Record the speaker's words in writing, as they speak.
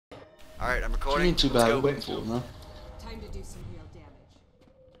Alright, I'm What recording. do you mean too Let's bad? go. We're waiting for you, man. Time to do some real damage.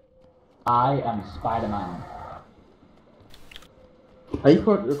 I am Spider-Man. Are you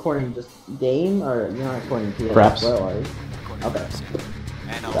recording just game, or you're not recording PS Perhaps. Pro, are you? Recording Okay. this, yeah.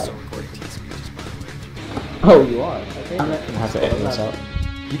 And also recording T-Speeches, by the way. Oh, you are? Okay. I'm gonna have to edit this out.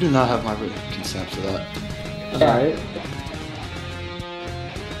 You do not have my written consent for that. Alright.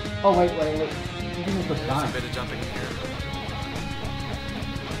 Oh wait. You didn't push There's a Sonic. bit of jumping in here.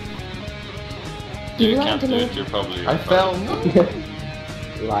 You can't do it, you're probably... I fell.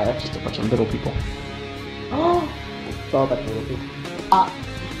 Liar. Just a bunch of little people. Oh! It's all about the little people.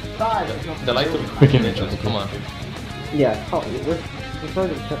 Sorry. They like the We can ninjas, come on. Yeah, refer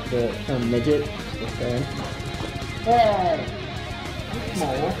to the term midget. Just saying. Hey!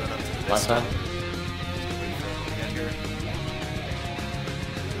 Small. My time.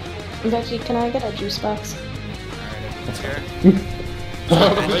 Becky, can I get a juice box? Alright, here.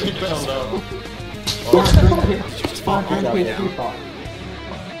 Reggie fell down. Just fall all the way down.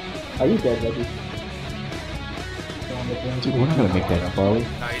 Are you dead, Reggie? Dude, we're not gonna make that up, are we? No,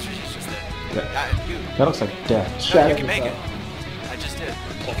 he's just dead. You. That looks like death. No, you can make it. I just did.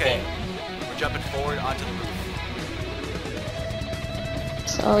 Okay. We're jumping forward onto the roof.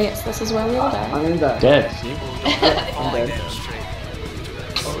 So yes, this is where we all die. I'm in the Dead, see? Falling dead. down straight.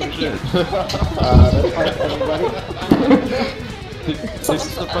 that's fine, everybody. This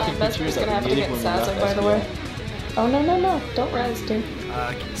is the fucking Mesmer's pictures gonna that have we to needed get when we Sazza, left by the SBL. way. Oh no, don't res, dude. Give me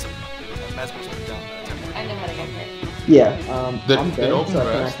some Mesmer's put down temporary. I know how to get hit. Yeah, They- I'm they dead, open so I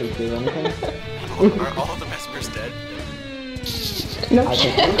can't rest. actually do anything. Are all the Mesmers dead? No I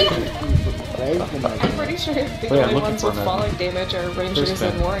shit. can raise the I'm pretty sure the Wait, I'm only looking ones for with Mesmer. falling damage are rangers First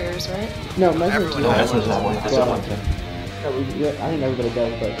and thing. warriors, right? No, Mesmer's Everyone not. has Mesmer's not one. That's the one thing. I think everybody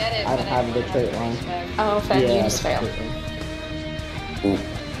does, but I don't have the trait line. Oh, fat, you Yeah, just that's failed. the trait line.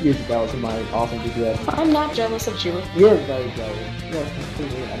 Years ago, was my awesome DPS. I'm not jealous of you. You're very jealous. You're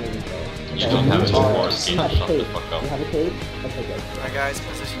completely amazing jealous. You don't have any more You skills, have a shut the cape. fuck You up. have a cape? Okay, good. Alright guys,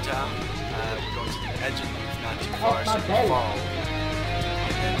 position time. We're going to the edge of the roof, not too far, so my you can belly. fall.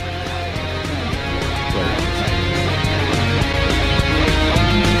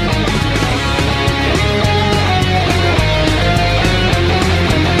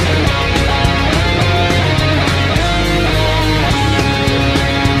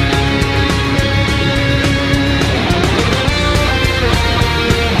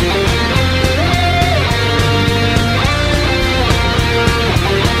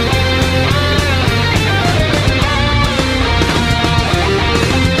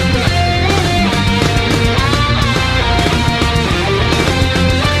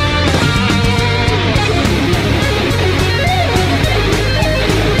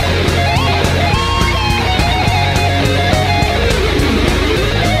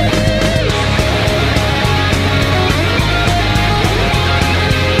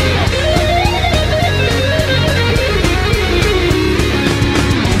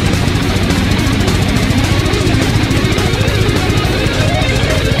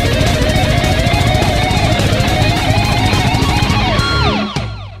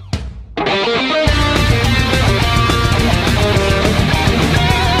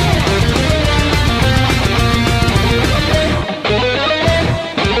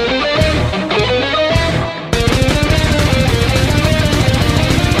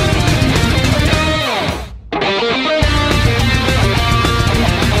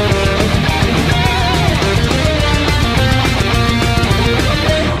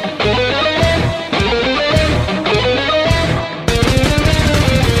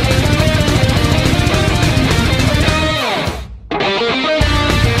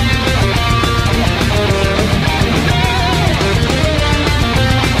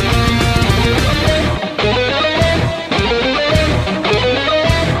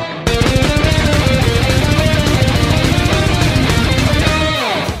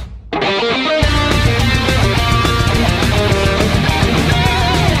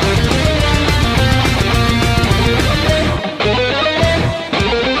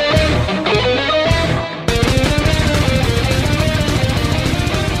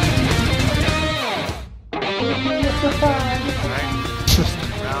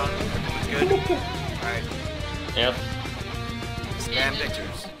 Yep. Spam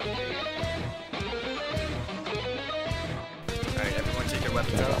pictures. Alright, everyone take your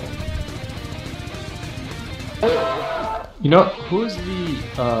weapons out. You know, who's the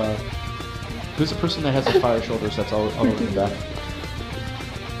person that has the fire shoulders that's all over the back?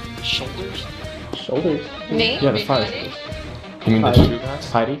 Shoulders? Shoulders. Me? Yeah, the fire shoulders. You mean the Heidi. shoe guys?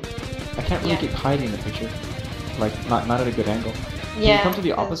 Heidi? I can't really Yeah. get Heidi in the picture. Like, not at a good angle. Can Yeah. you come to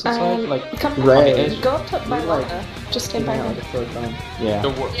the opposite side? Like, come on Right. the edge? Go up to my like- lava. Just stand by Yeah, him. like a short time. Yeah. So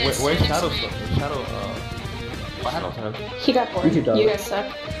Yes, where's yes. Shadow? Shadow, what happened to him? He got bored. You You should guys suck.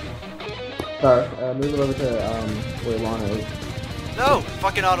 Dark, move it over to where Lana is. No!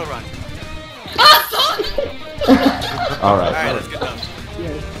 Fucking auto run. Alright. Alright, let's get done. Yeah,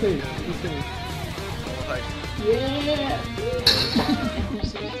 it's safe. It's safe. Yeah!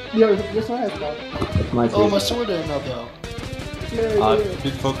 Yo, this one has stuff. It's my Oh, safe. my sword didn't knock out. Yeah.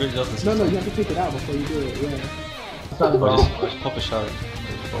 Big focus just No, you have to take it out before you do it, yeah. Just pop a shot.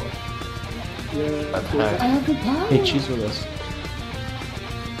 Yeah. Attack. I have the power! Hey, cheese with us.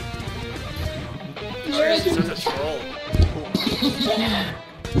 You're such a troll.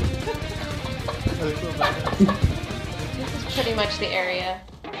 This is pretty much the area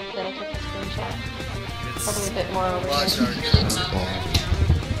that I took the screenshot. It's Probably a bit more over a lot here. darker.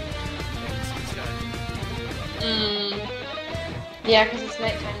 Yeah, because it's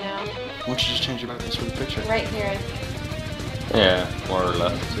nighttime now. Why don't you just change your brightness for the picture? Right here. Yeah, more or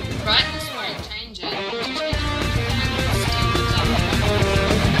less. Brightness